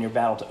help you in your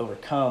battle to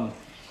overcome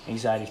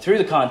anxiety through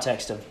the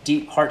context of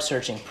deep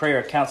heart-searching,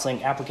 prayer,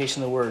 counseling,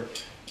 application of the Word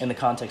in the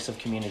context of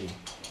community.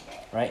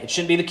 Right? It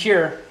shouldn't be the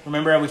cure.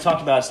 Remember, we've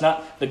talked about it's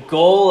not the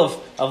goal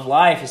of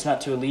life is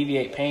not to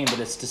alleviate pain, but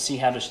it's to see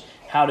how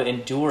to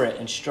endure it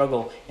and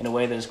struggle in a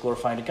way that is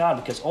glorifying to God,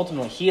 because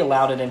ultimately He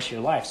allowed it into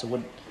your life. So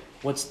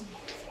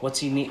what's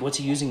He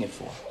using it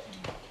for?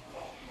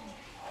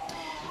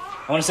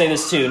 I want to say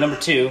this too. Number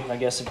 2, I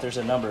guess if there's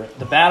a number,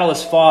 the battle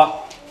is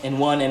fought and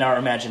won in our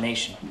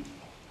imagination.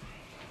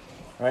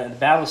 Right? The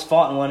battle is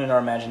fought and won in our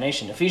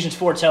imagination. Ephesians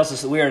 4 tells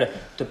us that we are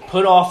to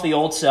put off the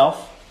old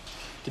self,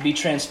 to be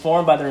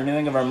transformed by the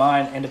renewing of our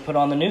mind, and to put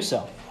on the new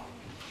self.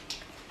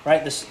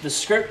 Right? The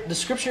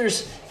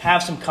scriptures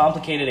have some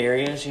complicated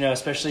areas,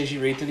 especially as you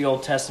read through the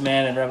Old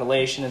Testament and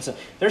Revelation. And so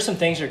there's some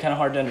things that are kind of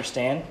hard to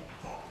understand.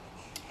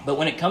 But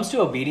when it comes to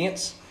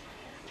obedience,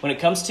 when it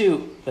comes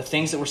to the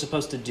things that we're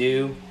supposed to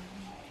do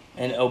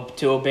and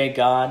to obey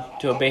God,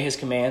 to obey His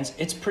commands,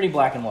 it's pretty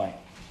black and white.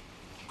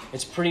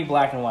 It's pretty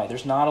black and white.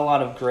 There's not a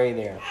lot of gray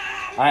there.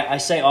 I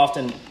say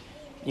often,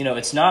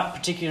 it's not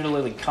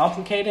particularly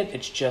complicated.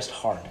 It's just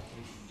hard.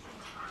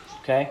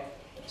 Okay?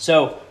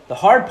 So the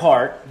hard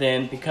part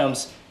then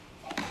becomes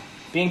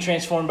being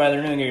transformed by the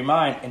renewing of your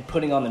mind and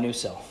putting on the new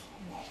self.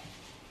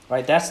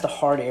 Right? That's the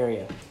hard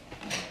area.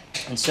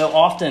 And so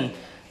often,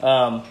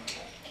 the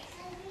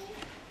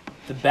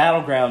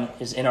battleground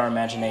is in our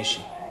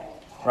imagination.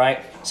 right?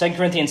 2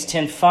 Corinthians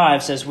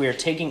 10:5 says we are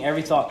taking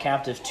every thought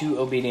captive to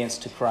obedience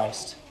to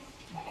Christ.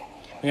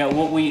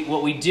 What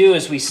we do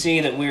is we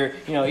see that we're,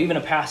 even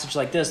a passage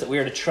like this, that we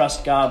are to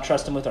trust God,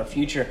 trust Him with our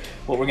future,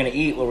 what we're going to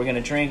eat, what we're going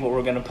to drink, what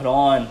we're going to put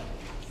on.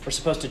 We're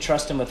supposed to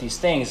trust Him with these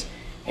things.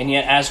 And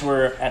yet as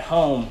we're at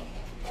home,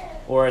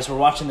 or as we're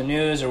watching the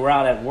news, or we're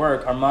out at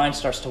work, our mind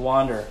starts to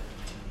wander.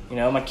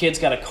 My kid's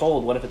got a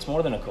cold. What if it's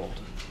more than a cold?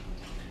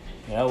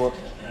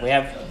 We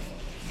have...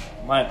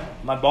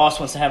 My boss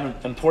wants to have an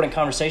important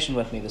conversation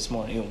with me this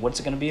morning. What's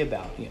it going to be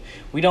about?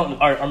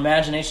 Our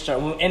imagination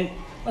start, and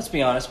let's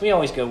be honest, we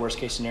always go worst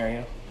case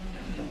scenario,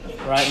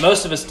 right?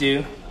 Most of us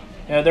do.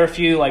 There are a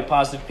few like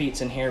positive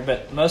Pete's in here,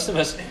 but most of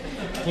us,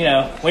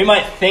 we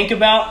might think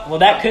about, well,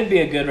 that could be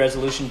a good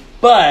resolution,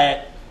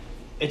 but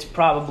it's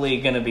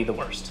probably going to be the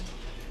worst.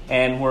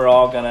 And we're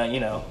all going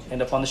to,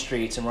 end up on the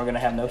streets, and we're going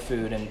to have no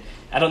food. And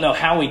I don't know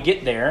how we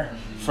get there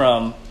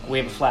from we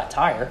have a flat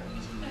tire,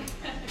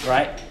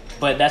 right?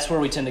 But that's where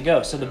we tend to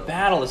go. So the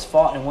battle is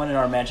fought and won in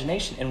our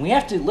imagination. And we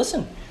have to,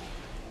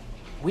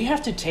 we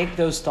have to take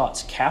those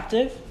thoughts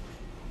captive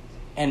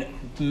and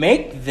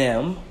make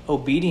them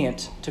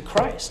obedient to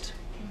Christ.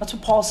 That's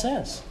what Paul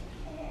says.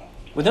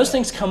 When those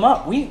things come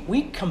up,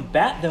 we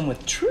combat them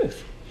with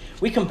truth.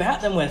 We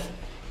combat them with,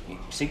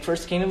 seek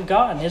first the kingdom of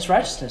God and His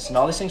righteousness, and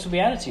all these things will be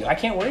added to you. I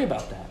can't worry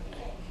about that.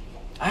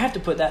 I have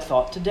to put that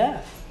thought to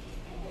death.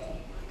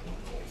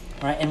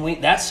 Right? And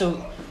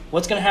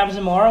what's going to happen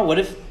tomorrow?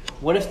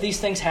 What if these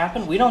things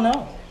happen? We don't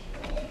know.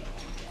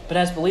 But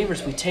as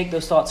believers, we take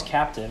those thoughts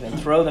captive and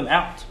throw them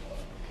out.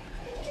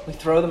 We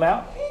throw them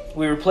out.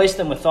 We replace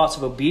them with thoughts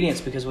of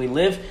obedience because we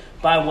live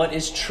by what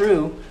is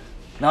true,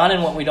 not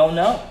in what we don't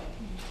know.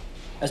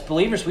 As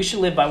believers, we should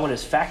live by what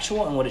is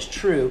factual and what is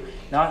true,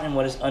 not in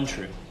what is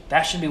untrue.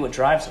 That should be what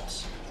drives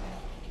us.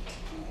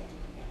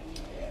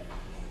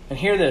 And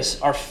hear this,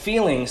 our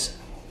feelings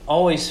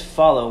always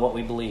follow what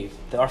we believe.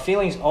 Our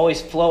feelings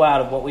always flow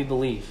out of what we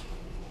believe.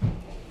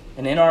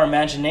 And in our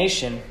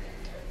imagination,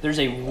 there's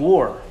a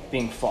war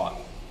being fought.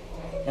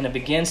 And it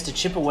begins to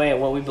chip away at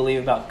what we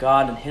believe about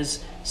God and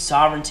His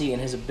sovereignty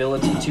and His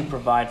ability to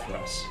provide for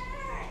us.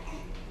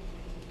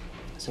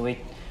 So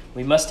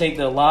we must take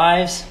the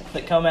lies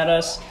that come at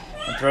us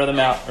and throw them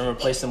out and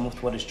replace them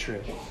with what is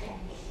true.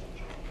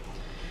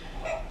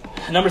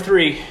 Number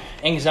 3,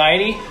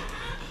 anxiety.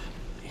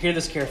 Hear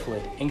this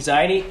carefully.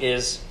 Anxiety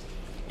is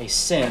a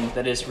sin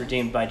that is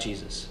redeemed by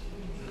Jesus.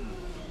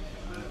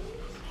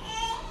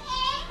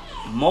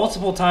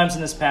 Multiple times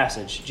in this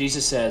passage,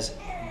 Jesus says,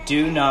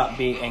 do not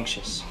be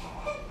anxious.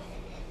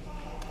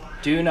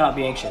 Do not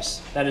be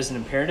anxious. That is an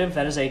imperative.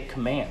 That is a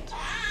command.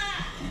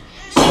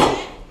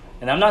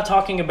 And I'm not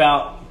talking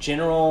about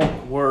general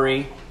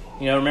worry.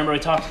 Remember we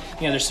talked,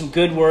 there's some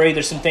good worry.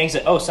 There's some things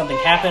that, something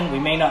happened we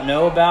may not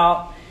know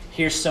about.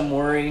 Here's some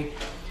worry.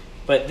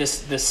 But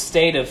this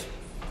state of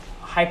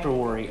hyper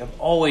worry, of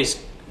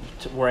always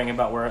worrying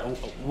about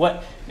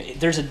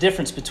there's a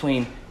difference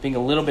between being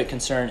a little bit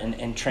concerned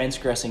and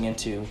transgressing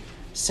into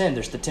sin.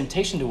 There's the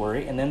temptation to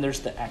worry, and then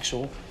there's the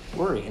actual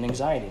worry and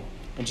anxiety.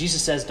 And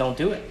Jesus says, don't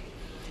do it.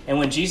 And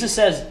when Jesus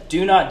says,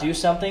 do not do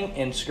something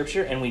in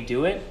Scripture, and we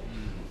do it,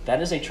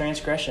 that is a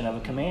transgression of a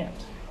command.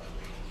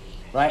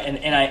 Right?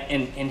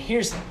 And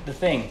here's the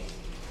thing.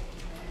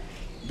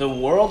 The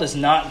world is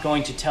not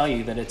going to tell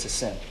you that it's a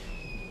sin.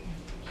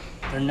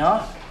 They're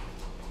not.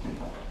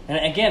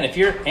 And again, if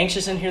you're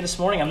anxious in here this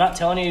morning, I'm not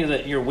telling you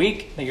that you're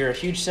weak, that you're a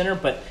huge sinner,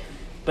 but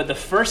the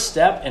first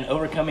step in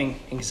overcoming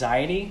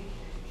anxiety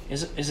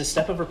is a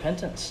step of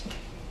repentance.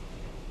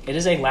 It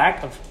is a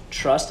lack of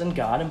trust in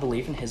God and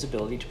belief in His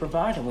ability to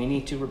provide, and we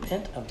need to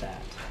repent of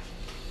that.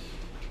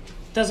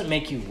 It doesn't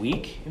make you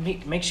weak.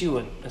 It makes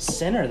you a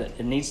sinner that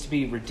it needs to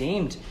be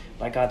redeemed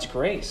by God's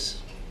grace.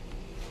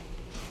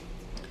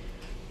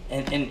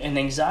 And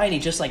anxiety,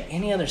 just like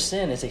any other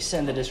sin, is a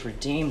sin that is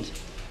redeemed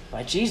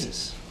by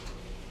Jesus.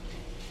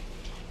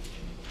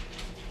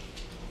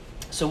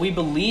 So we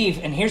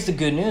believe, and here's the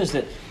good news,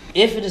 that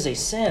if it is a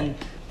sin,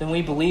 then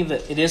we believe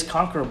that it is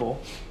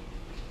conquerable,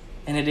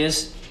 and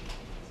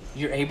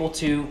you're able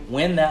to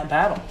win that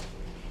battle.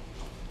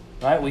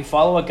 Right? We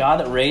follow a God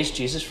that raised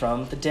Jesus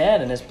from the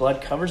dead, and His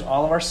blood covers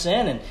all of our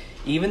sin, and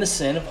even the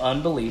sin of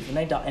unbelief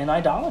and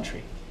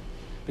idolatry.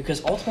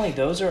 Because ultimately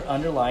those are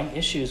underlying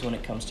issues when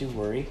it comes to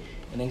worry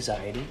and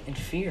anxiety and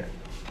fear.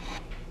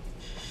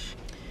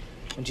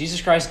 And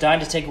Jesus Christ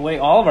died to take away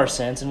all of our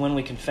sins, and when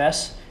we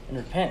confess and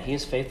repent, He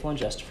is faithful and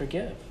just to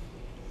forgive.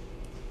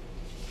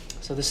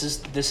 So this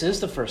is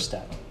the first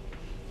step.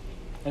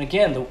 And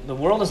again, the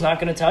world is not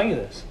going to tell you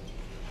this.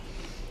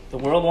 The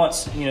world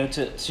wants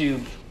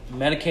to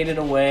medicate it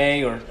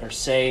away or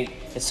say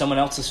it's someone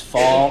else's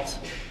fault.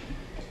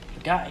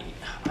 God,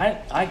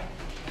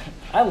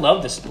 I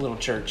love this little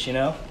church, and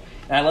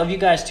I love you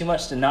guys too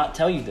much to not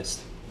tell you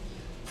this.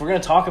 If we're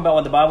going to talk about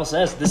what the Bible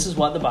says, this is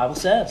what the Bible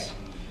says.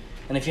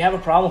 And if you have a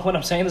problem with what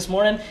I'm saying this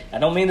morning, I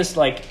don't mean this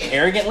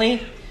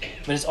arrogantly,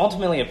 but it's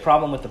ultimately a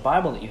problem with the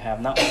Bible that you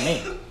have, not with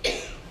me.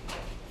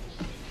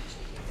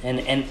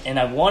 And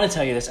I want to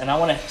tell you this, and I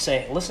want to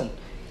say, listen,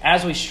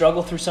 as we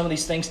struggle through some of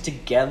these things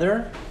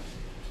together,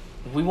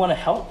 we want to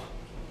help.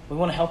 We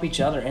want to help each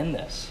other in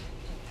this.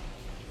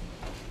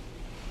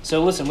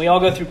 So listen, we all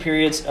go through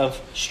periods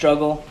of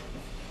struggle,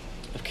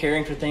 of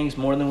caring for things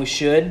more than we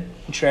should,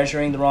 and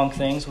treasuring the wrong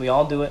things. We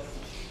all do it.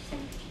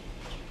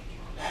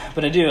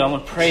 But I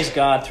want to praise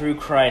God through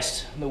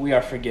Christ that we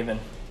are forgiven.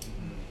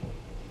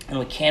 And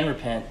we can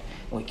repent,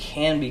 and we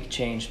can be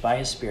changed by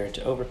His Spirit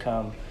to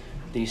overcome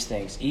these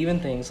things. Even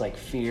things like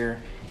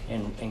fear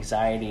and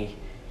anxiety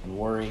and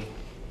worry.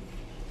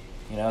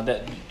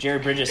 That Jerry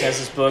Bridges has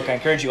this book. I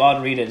encourage you all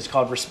to read it. It's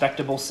called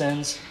Respectable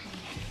Sins,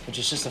 which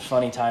is just a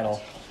funny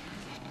title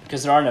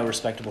because there are no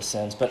respectable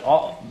sins. But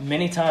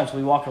many times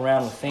we walk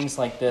around with things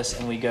like this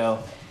and we go,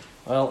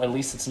 well, at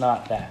least it's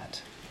not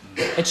that.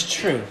 It's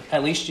true.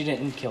 At least you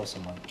didn't kill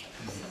someone.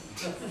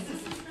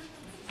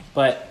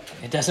 But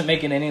it doesn't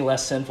make it any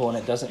less sinful, and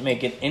it doesn't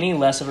make it any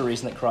less of a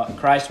reason that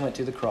Christ went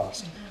to the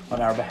cross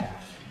on our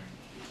behalf.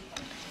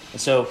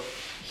 And so,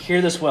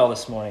 hear this well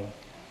this morning.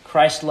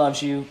 Christ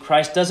loves you.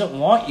 Christ doesn't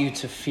want you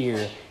to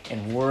fear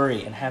and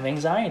worry and have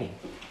anxiety.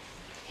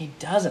 He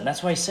doesn't.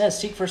 That's why He says,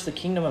 seek first the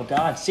kingdom of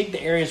God. Seek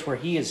the areas where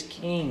He is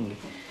king,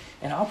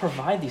 and I'll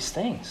provide these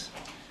things.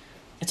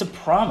 It's a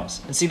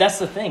promise. And see, that's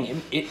the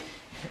thing.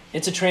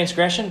 It's a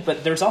transgression,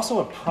 but there's also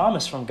a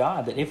promise from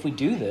God that if we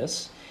do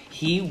this,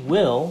 He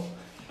will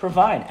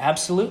provide.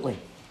 Absolutely.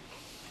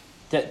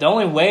 The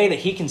only way that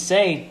He can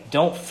say,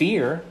 don't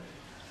fear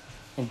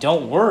and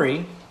don't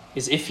worry,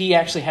 is if He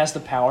actually has the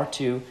power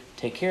to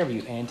take care of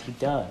you, and He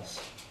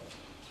does.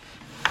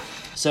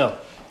 So,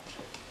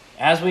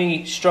 as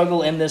we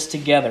struggle in this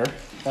together,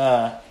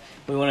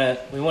 we want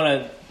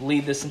to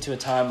lead this into a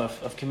time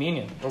of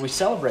communion, where we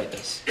celebrate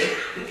this,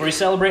 where we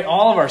celebrate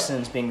all of our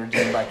sins being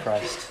redeemed by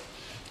Christ,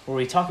 where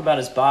we talk about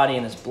His body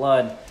and His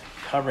blood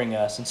covering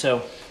us. And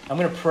so I'm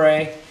going to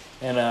pray,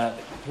 and I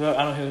don't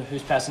know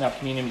who's passing out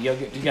communion,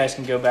 but you guys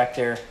can go back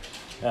there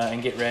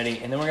and get ready.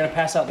 And then we're going to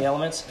pass out the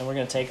elements, and we're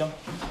going to take them.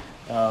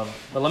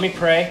 But let me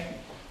pray,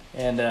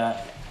 and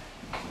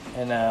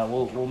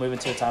we'll move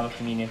into a time of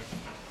communion.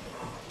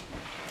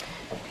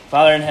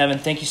 Father in heaven,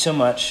 thank you so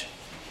much.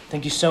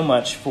 Thank you so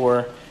much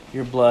for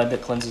your blood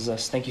that cleanses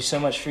us. Thank you so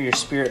much for your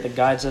Spirit that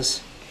guides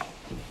us.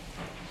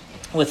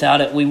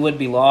 Without it, we would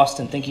be lost.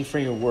 And thank you for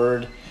your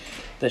word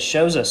that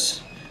shows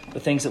us the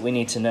things that we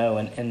need to know.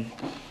 And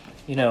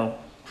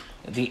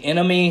the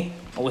enemy,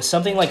 with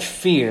something like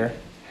fear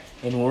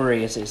and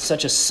worry, is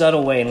such a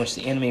subtle way in which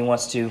the enemy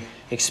wants to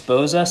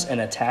expose us and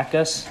attack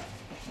us.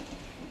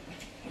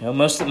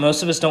 Most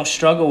of us don't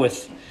struggle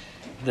with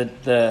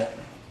the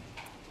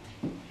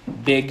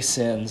big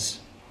sins.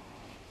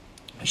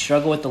 We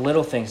struggle with the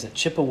little things that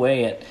chip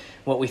away at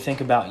what we think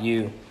about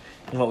you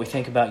and what we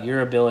think about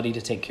your ability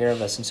to take care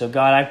of us. And so,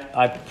 God,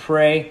 I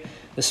pray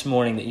this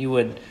morning that you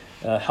would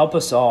help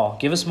us all.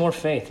 Give us more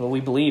faith. What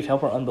we believe,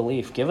 help our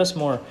unbelief. Give us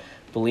more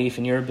belief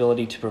in your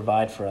ability to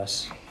provide for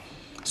us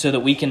so that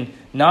we can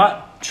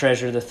not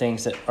treasure the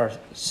things that are,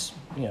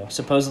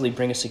 supposedly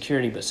bring us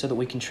security, but so that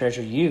we can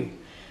treasure you,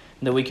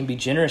 and that we can be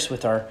generous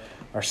with our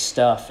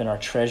stuff and our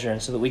treasure, and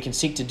so that we can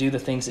seek to do the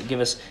things that give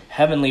us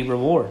heavenly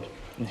reward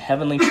and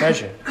heavenly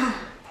treasure.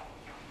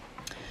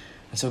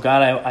 And so,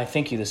 God, I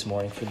thank you this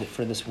morning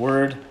for this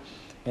word,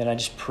 and I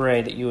just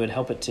pray that you would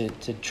help it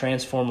to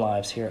transform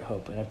lives here at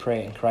Hope. And I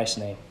pray in Christ's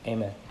name,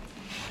 amen.